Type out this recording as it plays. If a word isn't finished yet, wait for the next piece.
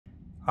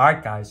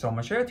Alright guys, so I'm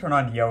going to show you how to turn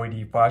on the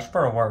LED flash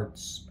for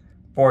alerts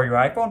for your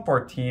iPhone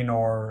 14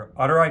 or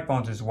other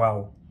iPhones as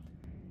well.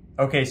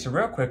 Okay, so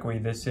real quickly,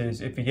 this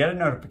is if you get a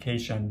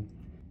notification.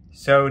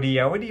 So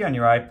the LED on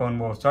your iPhone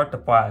will start to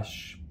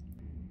flash.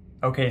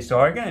 Okay, so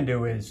all you're going to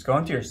do is go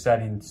into your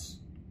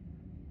settings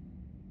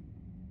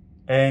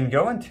and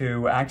go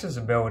into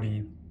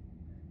accessibility.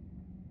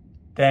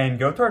 Then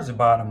go towards the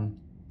bottom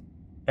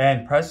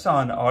and press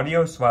on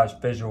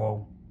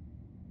audio/visual.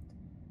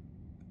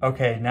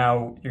 Okay,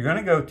 now you're going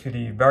to go to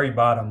the very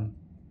bottom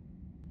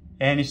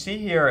and you see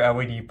here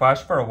LED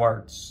flash for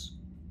alerts.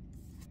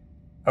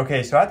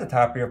 Okay, so at the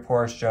top here, of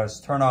course,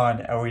 just turn on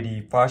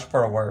LED flash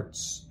for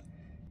alerts.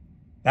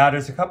 Now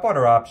there's a couple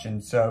other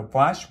options. So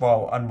flash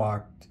while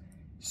unlocked.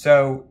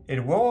 So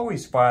it will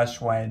always flash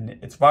when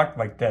it's locked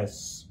like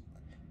this.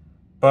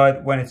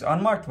 But when it's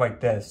unlocked like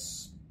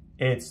this,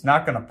 it's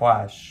not going to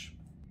flash.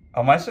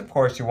 Unless, of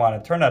course, you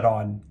want to turn it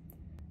on.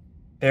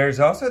 There's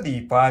also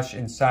the flash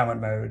in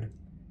silent mode,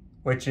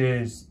 which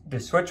is the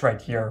switch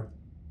right here.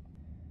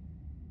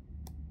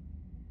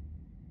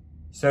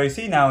 So you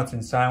see now it's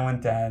in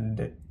silent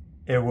and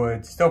it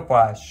would still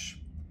flash.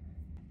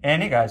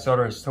 And hey guys, so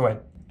there is to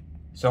it.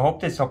 So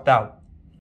hope this helped out.